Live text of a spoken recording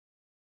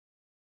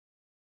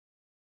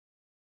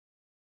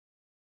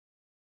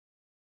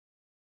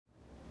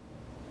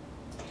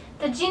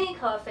The Gini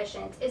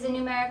coefficient is a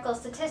numerical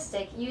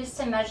statistic used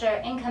to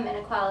measure income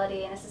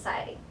inequality in a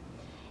society.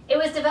 It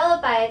was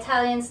developed by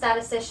Italian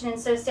statistician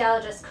and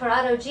sociologist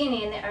Corrado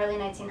Gini in the early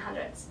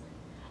 1900s.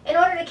 In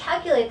order to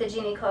calculate the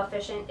Gini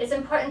coefficient, it's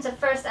important to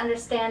first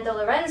understand the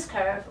Lorenz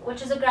curve,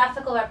 which is a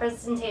graphical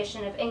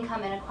representation of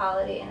income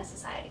inequality in a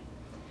society.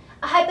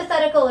 A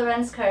hypothetical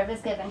Lorenz curve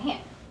is given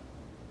here.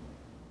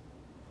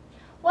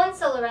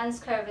 Once a Lorenz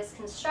curve is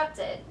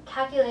constructed,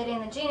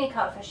 calculating the Gini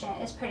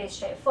coefficient is pretty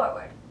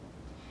straightforward.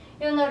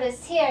 You'll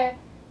notice here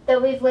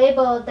that we've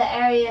labeled the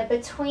area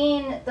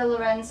between the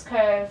Lorenz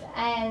curve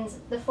and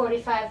the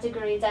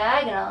 45-degree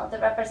diagonal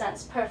that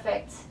represents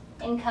perfect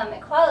income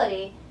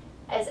equality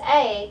as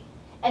A,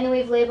 and then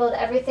we've labeled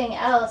everything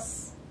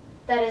else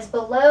that is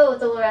below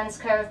the Lorenz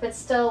curve but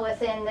still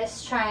within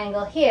this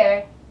triangle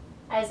here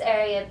as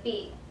area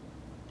B.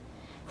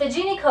 The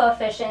Gini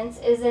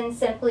coefficient is then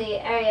simply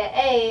area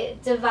A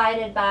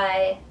divided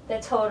by the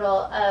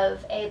total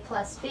of A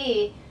plus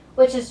B,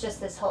 which is just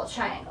this whole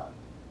triangle.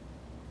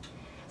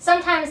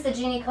 Sometimes the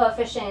Gini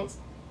coefficient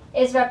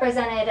is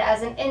represented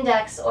as an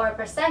index or a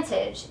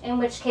percentage, in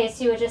which case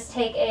you would just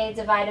take A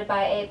divided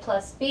by A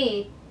plus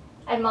B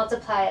and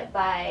multiply it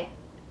by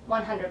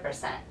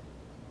 100%.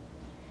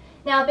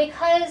 Now,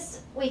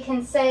 because we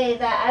can say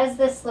that as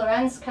this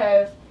Lorenz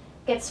curve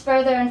gets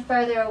further and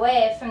further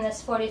away from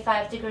this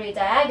 45-degree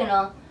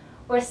diagonal,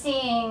 we're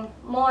seeing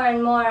more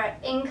and more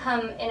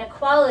income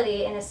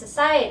inequality in a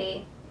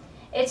society,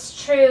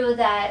 it's true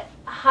that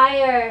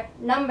higher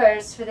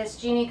numbers for this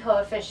Gini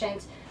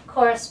coefficient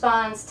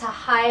corresponds to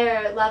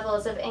higher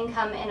levels of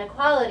income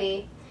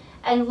inequality,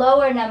 and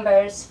lower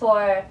numbers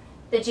for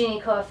the Gini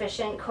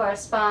coefficient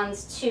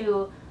corresponds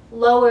to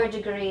lower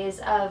degrees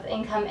of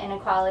income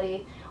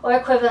inequality, or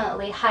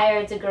equivalently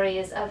higher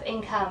degrees of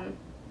income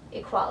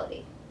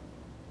equality.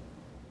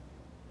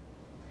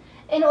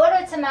 In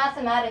order to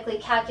mathematically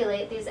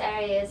calculate these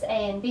areas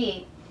A and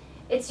B,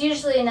 it's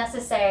usually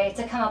necessary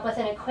to come up with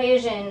an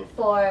equation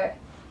for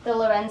the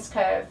Lorenz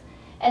curve,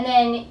 and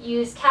then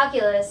use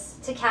calculus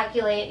to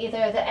calculate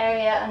either the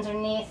area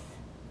underneath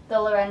the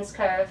Lorenz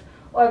curve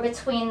or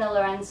between the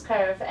Lorenz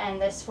curve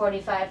and this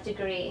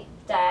 45-degree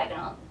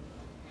diagonal.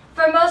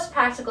 For most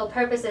practical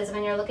purposes,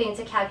 when you're looking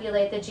to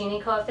calculate the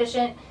Gini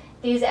coefficient,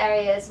 these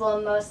areas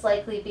will most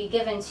likely be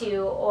given to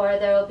you, or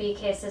there will be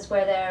cases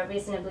where they're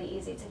reasonably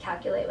easy to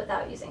calculate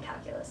without using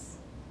calculus.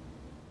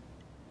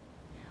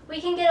 We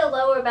can get a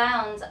lower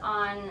bound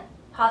on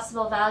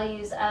possible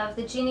values of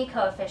the Gini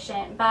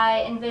coefficient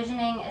by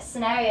envisioning a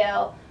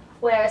scenario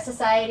where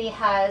society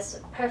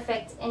has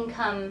perfect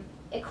income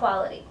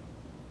equality.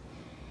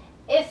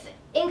 If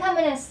income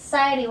in a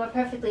society were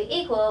perfectly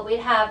equal, we'd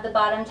have the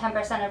bottom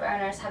 10% of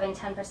earners having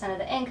 10% of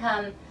the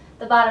income,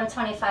 the bottom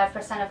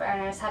 25% of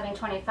earners having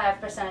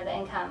 25% of the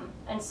income,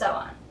 and so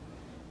on.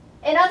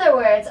 In other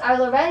words, our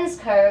Lorenz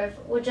curve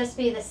would just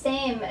be the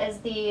same as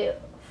the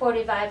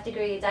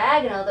 45-degree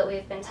diagonal that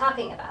we've been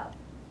talking about.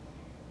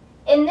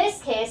 In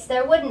this case,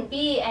 there wouldn't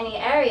be any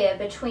area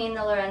between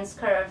the Lorenz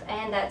curve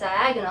and that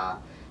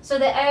diagonal, so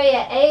the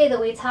area A that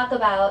we talk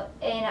about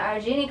in our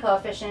Gini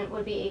coefficient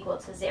would be equal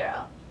to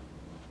 0.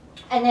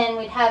 And then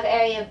we'd have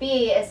area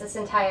B as this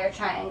entire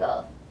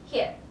triangle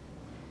here.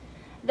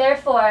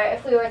 Therefore,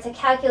 if we were to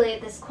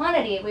calculate this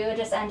quantity, we would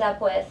just end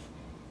up with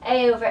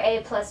A over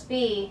A plus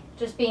B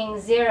just being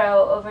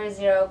 0 over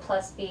 0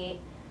 plus B,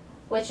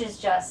 which is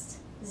just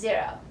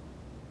 0.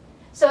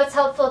 So it's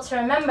helpful to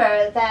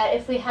remember that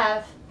if we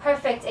have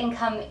perfect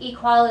income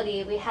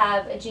equality, we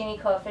have a Gini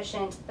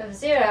coefficient of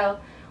 0,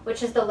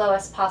 which is the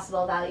lowest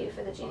possible value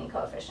for the Gini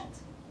coefficient.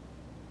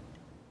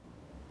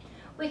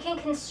 We can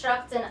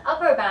construct an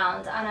upper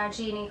bound on our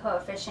Gini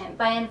coefficient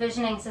by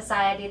envisioning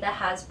society that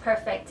has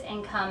perfect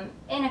income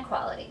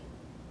inequality.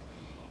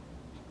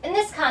 In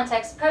this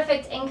context,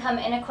 perfect income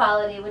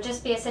inequality would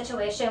just be a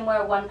situation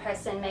where one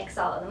person makes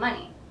all of the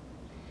money.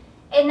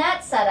 In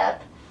that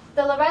setup,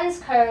 the Lorenz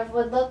curve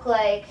would look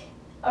like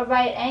a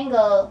right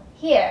angle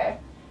here,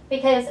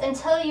 because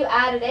until you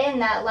added in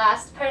that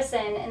last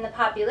person in the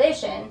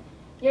population,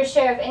 your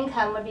share of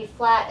income would be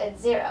flat at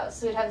 0.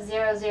 So we'd have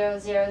 0, 0,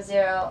 0,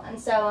 0, and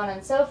so on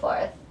and so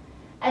forth.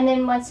 And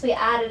then once we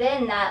added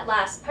in that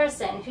last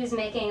person who's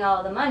making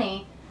all the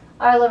money,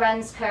 our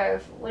Lorenz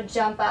curve would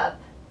jump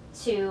up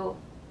to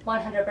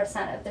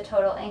 100% of the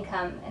total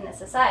income in the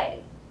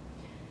society.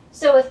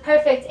 So with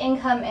perfect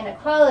income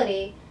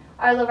inequality,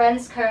 our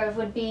Lorenz curve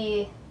would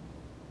be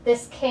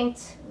this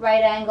kinked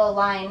right angle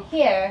line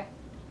here,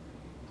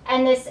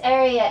 and this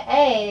area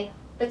A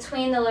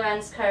between the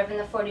Lorenz curve and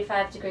the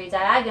 45-degree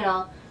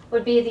diagonal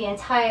would be the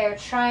entire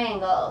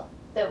triangle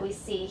that we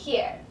see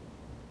here.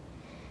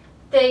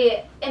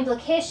 The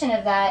implication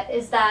of that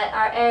is that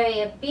our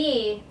area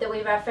B that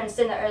we referenced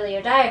in the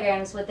earlier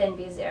diagrams would then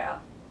be 0.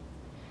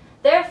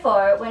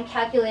 Therefore, when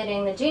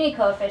calculating the Gini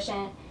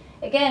coefficient,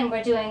 again,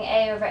 we're doing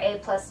A over A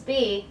plus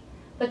B,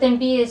 but then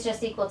B is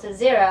just equal to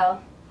 0,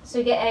 so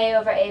we get A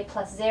over A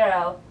plus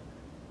 0,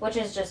 which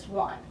is just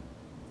 1.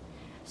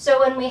 So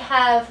when we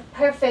have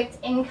perfect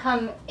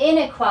income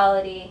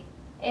inequality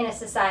in a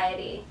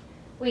society,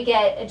 we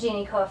get a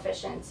Gini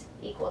coefficient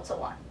equal to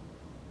 1.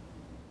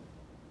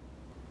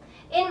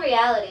 In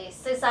reality,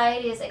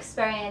 societies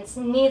experience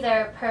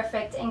neither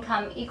perfect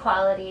income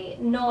equality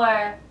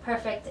nor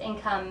perfect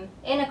income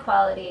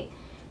inequality,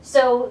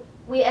 so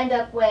we end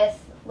up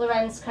with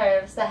Lorenz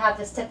curves that have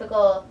this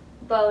typical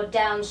bowed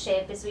down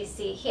shape as we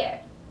see here.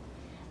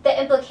 The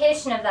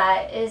implication of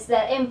that is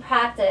that in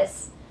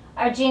practice,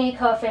 our Gini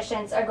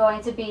coefficients are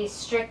going to be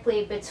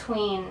strictly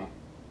between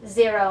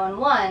 0 and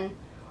 1,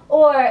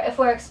 or if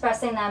we're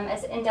expressing them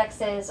as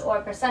indexes or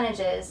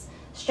percentages,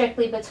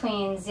 strictly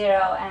between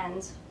 0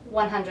 and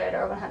 100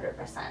 or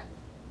 100%.